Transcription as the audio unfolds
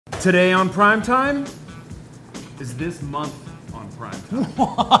Today on Primetime is this month on Primetime.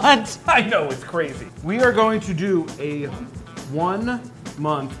 What? I know, it's crazy. We are going to do a 1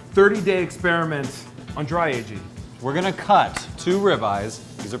 month, 30-day experiment on dry aging. We're gonna cut 2 ribeyes.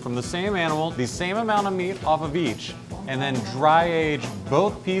 These are from the same animal, the same amount of meat off of each, and then dry age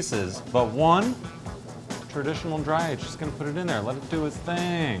both pieces, but one traditional dry age. Just gonna put it in there. Let it do its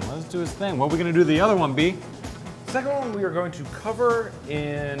thing. Let it do its thing. What are we gonna do to the other one, B? Second one, we are going to cover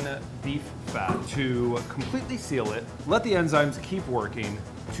in beef fat to completely seal it, let the enzymes keep working.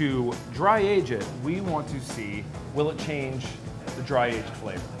 To dry age it, we want to see, will it change the dry aged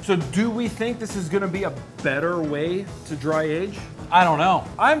flavor? So do we think this is gonna be a better way to dry age? I don't know.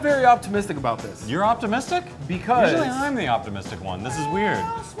 I'm very optimistic about this. You're optimistic? Because usually I'm the optimistic one. This is weird.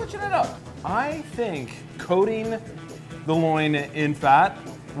 Switching it up. I think coating the loin in fat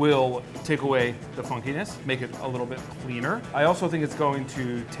will take away the funkiness, make it a little bit cleaner. I also think it's going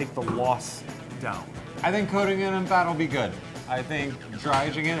to take the loss down. I think coating it in fat will be good. I think dry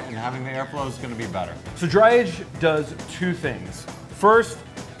aging it and having the airflow is gonna be better. So dry age does 2 things. First,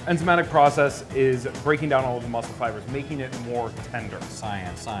 enzymatic process is breaking down all of the muscle fibers, making it more tender.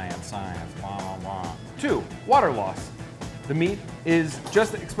 Science, science, science, blah, blah, blah. 2, water loss. The meat is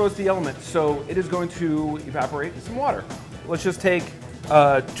just exposed to the element, so it is going to evaporate in some water. Let's just take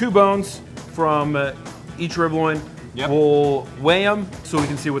 2 bones from each rib loin. Yep. We'll weigh them so we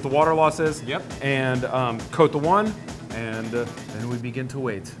can see what the water loss is. Yep. And coat the one, and then we begin to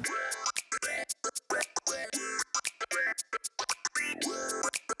wait.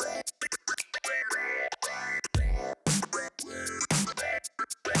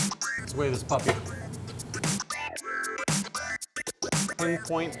 Let's weigh this puppy.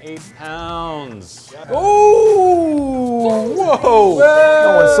 10.8 pounds. Oh! Whoa!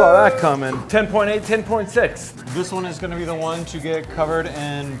 No one saw that coming. 10.8, 10.6. This one is going to be the one to get covered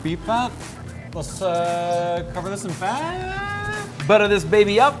in beef fat. Let's cover this in fat. Butter this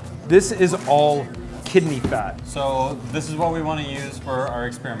baby up. This is all kidney fat. So this is what we want to use for our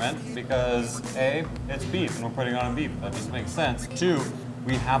experiment because A, it's beef and we're putting it on beef. That just makes sense. 2,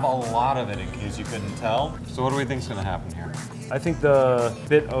 we have a lot of it in case you couldn't tell. So what do we think is going to happen here? I think the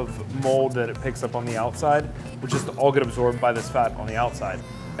bit of mold that it picks up on the outside will just all get absorbed by this fat on the outside.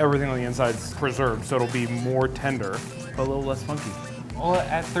 Everything on the inside is preserved, so it'll be more tender, but a little less funky. Well,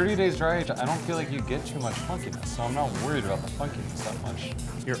 at 30 days dry age, I don't feel like you get too much funkiness, so I'm not worried about the funkiness that much.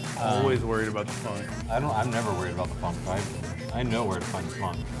 You're always worried about the funk. I'm never worried about the funk. I know where to find the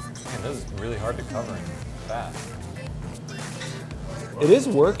funk. Man, this is really hard to cover in fat. It is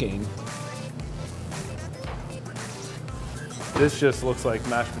working. This just looks like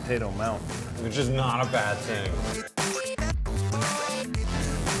mashed potato mount. Which is not a bad thing.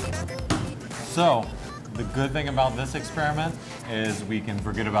 So, the good thing about this experiment is we can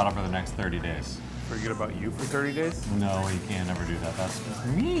forget about it for the next 30 days. Forget about you for 30 days? No, you can't ever do that. That's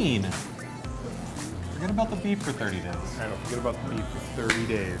mean. Forget about the beef for 30 days. I don't forget about the beef for 30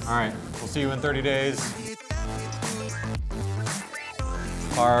 days. All right, we'll see you in 30 days.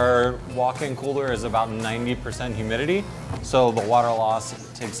 Our walk-in cooler is about 90% humidity, so the water loss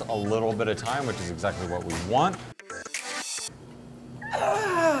takes a little bit of time, which is exactly what we want.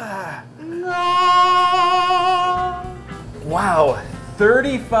 No! Wow,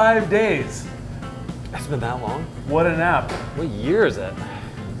 35 days. It's been that long? What a nap. What year is it?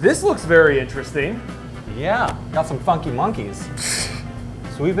 This looks very interesting. Yeah, got some funky monkeys.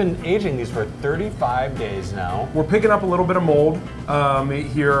 So we've been aging these for 35 days now. We're picking up a little bit of mold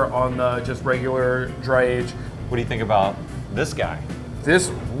here on the just regular dry age. What do you think about this guy?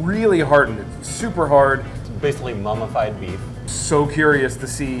 This really hardened. It's super hard. It's basically mummified beef. So curious to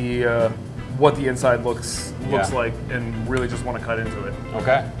see what the inside looks like, and really just want to cut into it.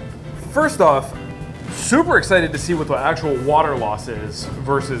 Okay. First off, super excited to see what the actual water loss is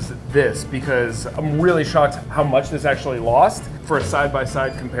versus this, because I'm really shocked how much this actually lost. For a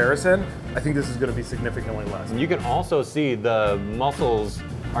side-by-side comparison, I think this is going to be significantly less. And you can also see the muscles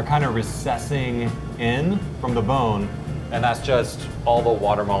are kind of recessing in from the bone, and that's just all the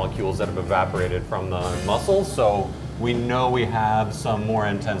water molecules that have evaporated from the muscles, so we know we have some more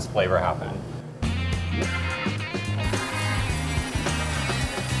intense flavor happening.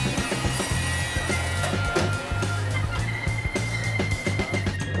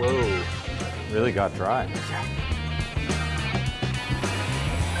 Whoa, really got dry.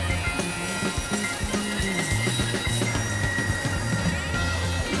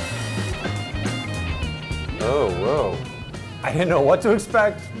 Oh, whoa. I didn't know what to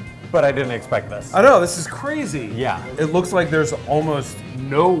expect, but I didn't expect this. I know, this is crazy. Yeah. It looks like there's almost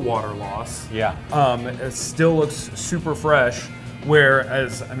no water loss. Yeah. It still looks super fresh.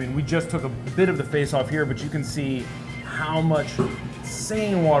 Whereas, I mean, we just took a bit of the face off here, but you can see how much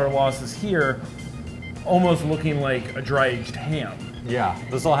insane water loss is here, almost looking like a dry aged ham. Yeah,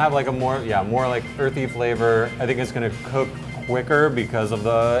 this will have like a more like earthy flavor. I think it's gonna cook quicker because of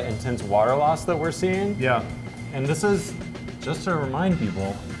the intense water loss that we're seeing. Yeah. And this is, just to remind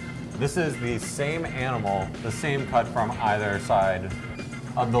people, this is the same animal, the same cut from either side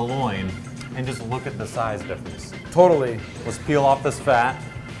of the loin, and just look at the size difference. Totally. Let's peel off this fat,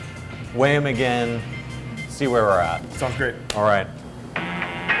 weigh him again, see where we're at. Sounds great. All right.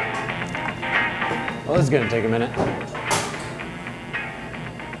 Well, this is gonna take a minute.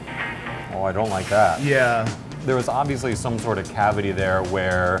 Oh, I don't like that. Yeah. There was obviously some sort of cavity there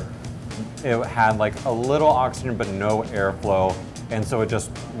where it had like a little oxygen but no airflow, and so it just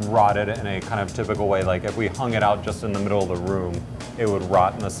rotted in a kind of typical way. Like if we hung it out just in the middle of the room, it would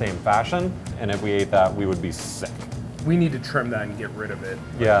rot in the same fashion, and if we ate that, we would be sick. We need to trim that and get rid of it.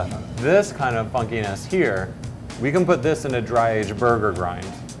 Yeah, this kind of funkiness here, we can put this in a dry aged burger grind.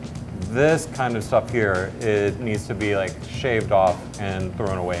 This kind of stuff here, it needs to be like shaved off and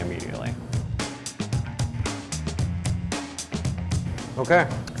thrown away immediately. Okay.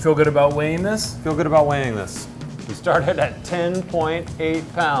 Feel good about weighing this? Feel good about weighing this. We started at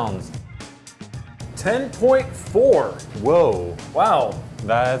 10.8 pounds. 10.4. Whoa. Wow.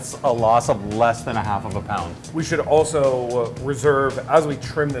 That's a loss of less than a half of a pound. We should also reserve, as we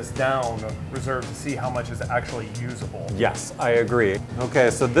trim this down, reserve to see how much is actually usable. Yes, I agree.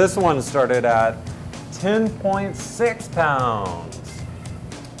 Okay, so this one started at 10.6 pounds.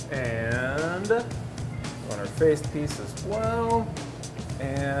 And on our face piece as well.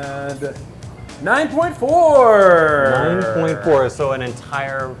 And 9.4. 9.4, so an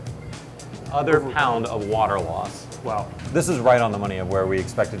entire other pound of water loss. Wow. This is right on the money of where we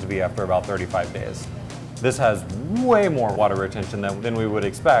expect it to be after about 35 days. This has way more water retention than we would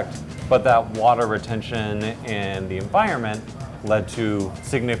expect, but that water retention and the environment led to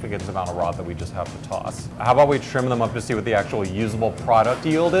significant amount of rot that we just have to toss. How about we trim them up to see what the actual usable product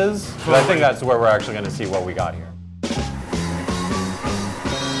yield is? Because I think that's where we're actually going to see what we got here.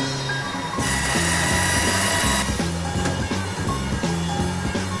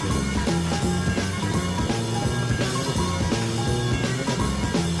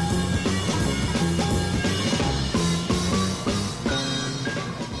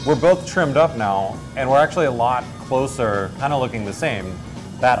 We're both trimmed up now, and we're actually a lot closer, kind of looking the same.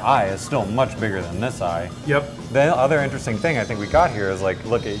 That eye is still much bigger than this eye. Yep. The other interesting thing I think we got here is like,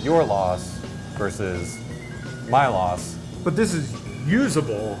 look at your loss versus my loss. But this is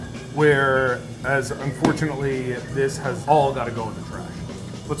usable, whereas unfortunately this has all got to go in the trash.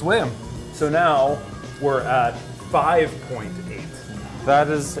 Let's weigh them. So now we're at 5.8. That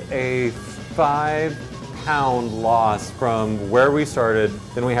is a 5-pound loss from where we started.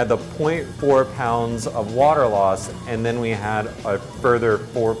 Then we had the 0.4 pounds of water loss, and then we had a further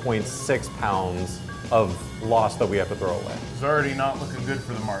 4.6 pounds of loss that we have to throw away. It's already not looking good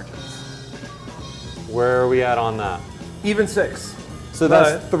for the margins. Where are we at on that? Even 6. So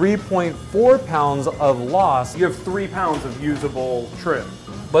that's 3.4 pounds of loss. You have 3 pounds of usable trim.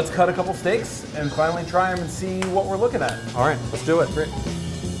 Let's cut a couple steaks and finally try them and see what we're looking at. All right, let's do it. Great.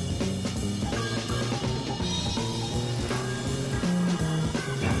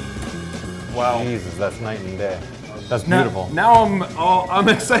 Wow. Jesus, that's night and day. That's beautiful. Now I'm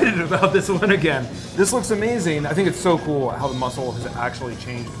excited about this one again. This looks amazing. I think it's so cool how the muscle has actually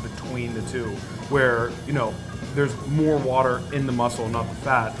changed between the two, where, you know, there's more water in the muscle, not the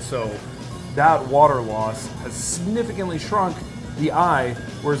fat. So that water loss has significantly shrunk the eye,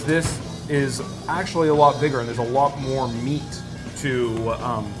 whereas this is actually a lot bigger and there's a lot more meat to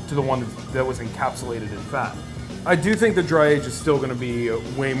the one that was encapsulated in fat. I do think the dry age is still going to be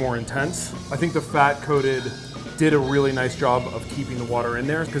way more intense. I think the fat coated did a really nice job of keeping the water in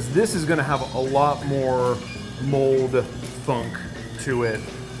there, because this is going to have a lot more mold funk to it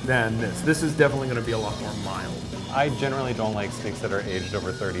than this. This is definitely going to be a lot more mild. I generally don't like steaks that are aged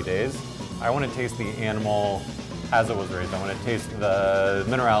over 30 days. I want to taste the animal as it was raised. I want to taste the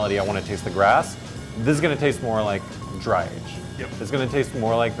minerality. I want to taste the grass. This is going to taste more like dry age. Yep. It's going to taste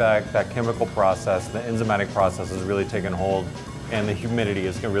more like that chemical process. The enzymatic process is really taking hold, and the humidity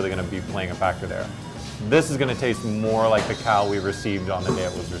is really going to be playing a factor there. This is going to taste more like the cow we received on the day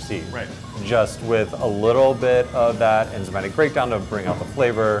it was received. Right. Just with a little bit of that enzymatic breakdown to bring out the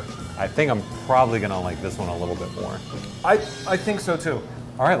flavor. I think I'm probably going to like this one a little bit more. I think so too.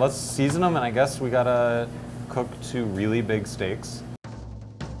 All right, let's season them, and I guess we got to cook 2 really big steaks.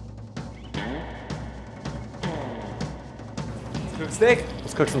 Cook steak.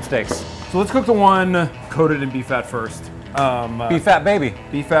 Let's cook some steaks. So let's cook the one coated in beef fat first. Beef fat baby.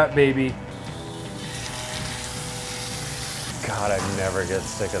 Beef fat baby. God, I never get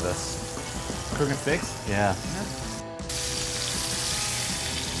sick of this. Cooking steaks? Yeah.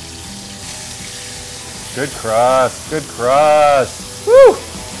 Good crust, good crust. Woo!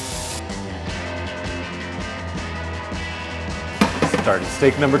 Starting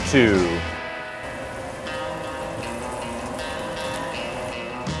steak number 2.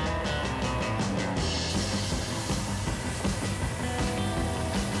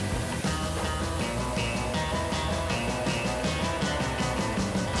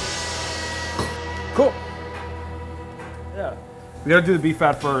 Cool. Yeah. We gotta do the beef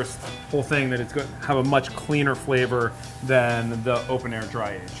fat first. Whole thing that it's going to have a much cleaner flavor than the open air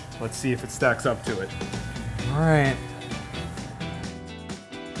dry age. Let's see if it stacks up to it. All right.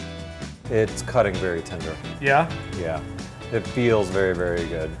 It's cutting very tender. Yeah? Yeah. It feels very, very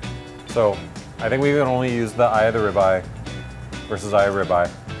good. So I think we can only use the eye of the ribeye versus eye of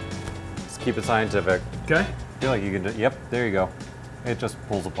ribeye. Let's keep it scientific. Okay. I feel like you can do, yep, there you go. It just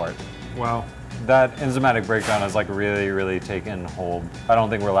pulls apart. Wow. That enzymatic breakdown is like really, really taken hold. I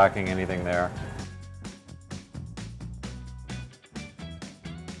don't think we're lacking anything there.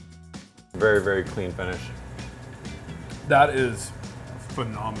 Very, very clean finish. That is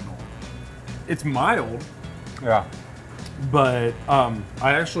phenomenal. It's mild, Yeah. but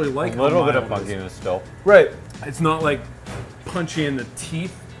I actually like A little bit of mild it is. funkiness still. Right. It's not like punchy in the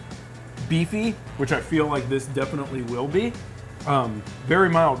teeth, beefy, which I feel like this definitely will be. Very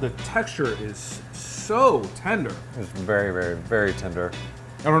mild. The texture is so tender. It's very, very, very tender.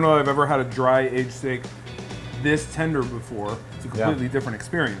 I don't know if I've ever had a dry aged steak this tender before. It's a completely different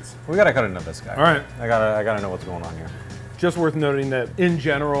experience. We gotta cut into this guy. All right. I gotta know what's going on here. Just worth noting that in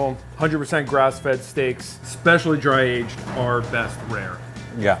general, 100% grass-fed steaks, especially dry aged, are best rare.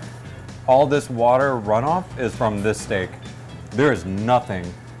 Yeah. All this water runoff is from this steak. There is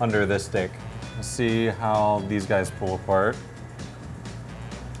nothing under this steak. Let's see how these guys pull apart.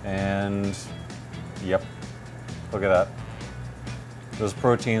 And yep, look at that. Those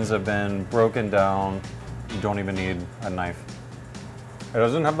proteins have been broken down. You don't even need a knife. It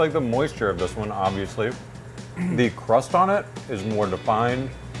doesn't have like the moisture of this one, obviously. The crust on it is more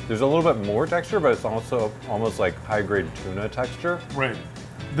defined. There's a little bit more texture, but it's also almost like high-grade tuna texture. Right.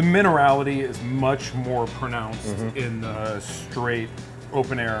 The minerality is much more pronounced in the straight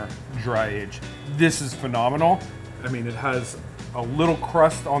open air dry age. This is phenomenal. I mean, it has a little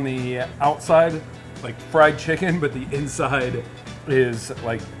crust on the outside, like fried chicken, but the inside is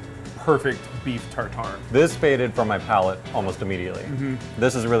like perfect beef tartare. This faded from my palate almost immediately.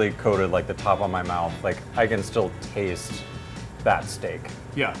 This is really coated like the top of my mouth. Like I can still taste that steak.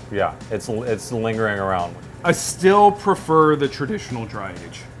 Yeah. Yeah, it's lingering around. I still prefer the traditional dry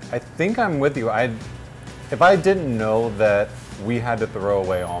age. I think I'm with you. If I didn't know that we had to throw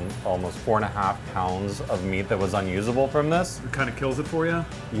away almost 4.5 pounds of meat that was unusable from this. It kind of kills it for you.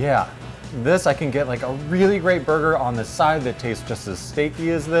 Yeah. This, I can get like a really great burger on the side that tastes just as steaky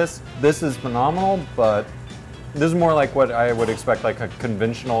as this. This is phenomenal, but this is more like what I would expect like a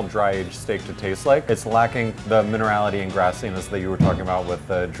conventional dry aged steak to taste like. It's lacking the minerality and grassiness that you were talking about with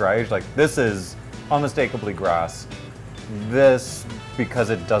the dry age. Like this is unmistakably grass. This,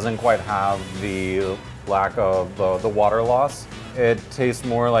 because it doesn't quite have the lack of the water loss, it tastes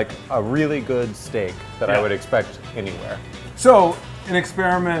more like a really good steak that I would expect anywhere. So, an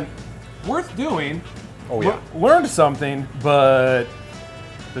experiment worth doing. Oh yeah. Learned something, but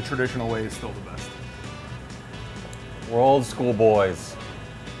the traditional way is still the best. We're old school boys.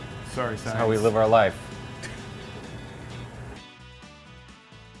 Sorry, That's how we live our life.